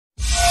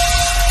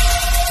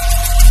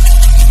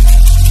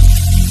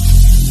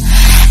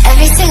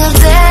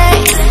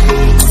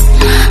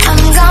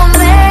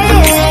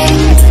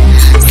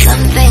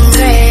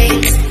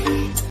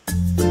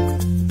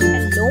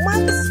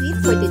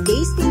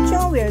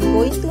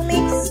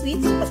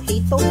sweet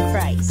potato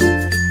fries.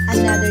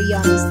 Another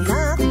yummy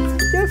snack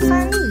your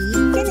family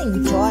can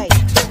enjoy.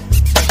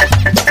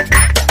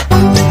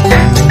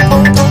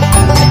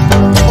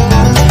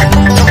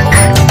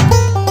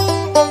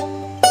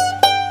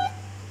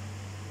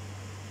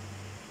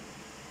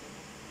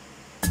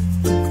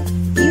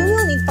 You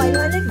will need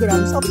 500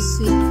 grams of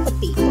sweet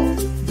potato.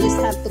 Just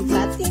have to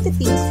cut into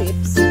thin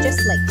strips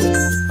just like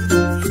this.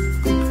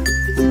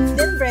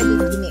 Then breaded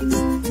mix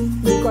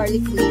with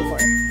garlic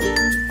flavor,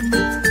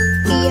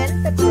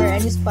 cayenne pepper,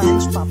 and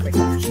Spanish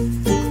paprika.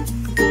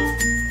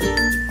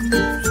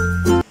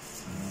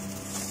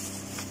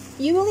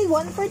 You will need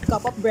 1/4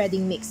 cup of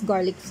breading mix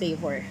garlic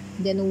flavor,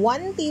 then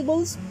 1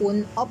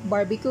 tablespoon of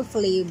barbecue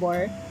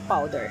flavor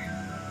powder,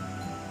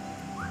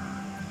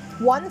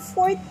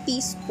 1/4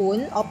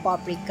 teaspoon of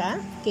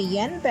paprika,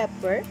 cayenne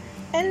pepper,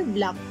 and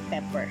black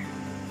pepper.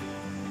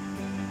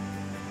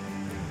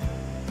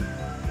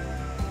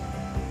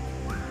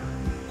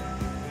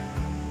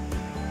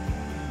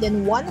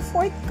 Then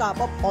 1/4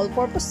 cup of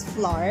all-purpose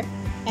flour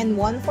and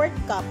 1/4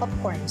 cup of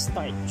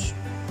cornstarch.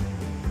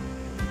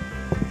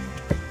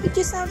 You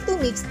just have to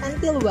mix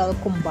until well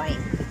combined.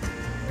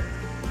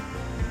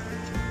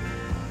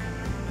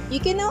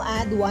 You can now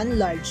add 1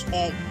 large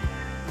egg.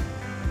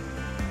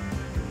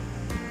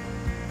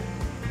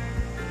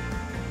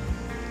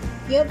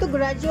 You have to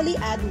gradually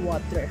add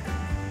water.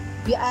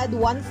 You add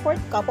 1/4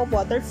 cup of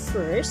water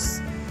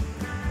first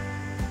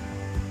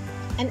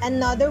and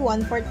another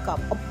 1/4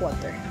 cup of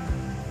water.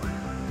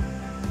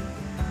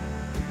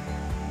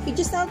 You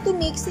just have to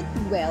mix it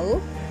well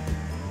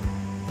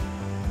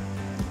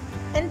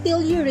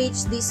until you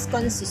reach this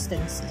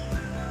consistency.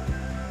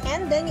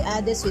 And then you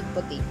add the sweet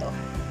potato.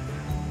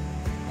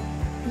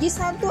 You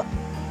just have to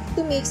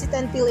mix it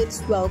until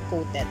it's well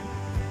coated.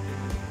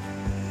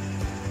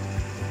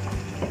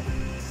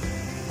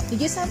 You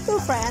just have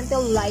to fry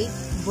until light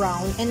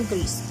brown and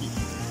crispy.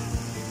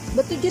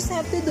 But you just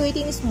have to do it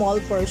in a small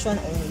portion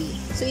only,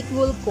 so it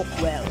will cook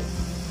well.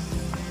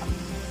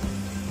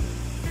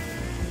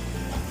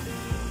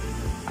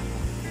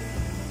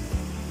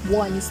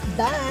 Once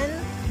done,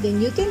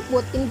 then you can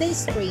put in the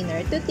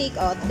strainer to take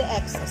out the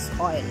excess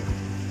oil.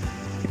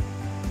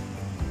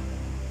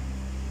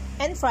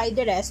 And fry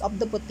the rest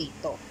of the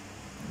potato.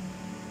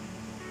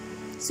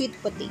 Sweet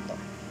potato.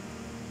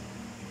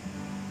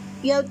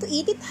 You have to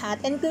eat it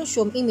hot and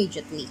consume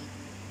immediately.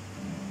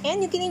 And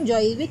you can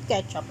enjoy it with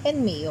ketchup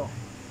and mayo.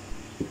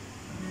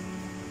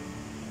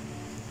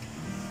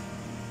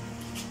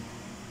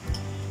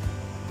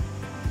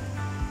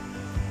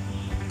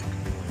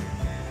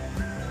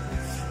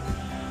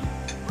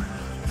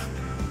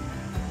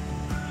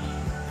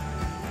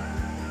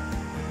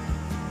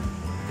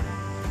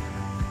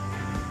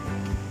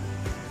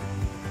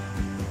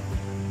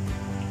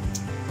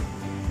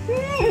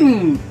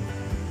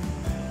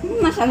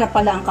 Masarap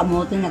pala ang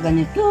kamote na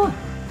ganito.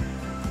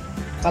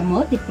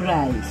 Kamote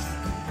fries.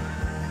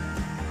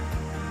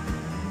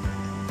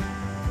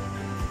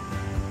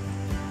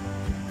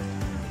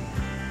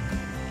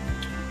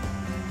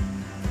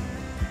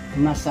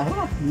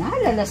 Masarap,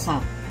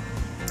 nalalasap.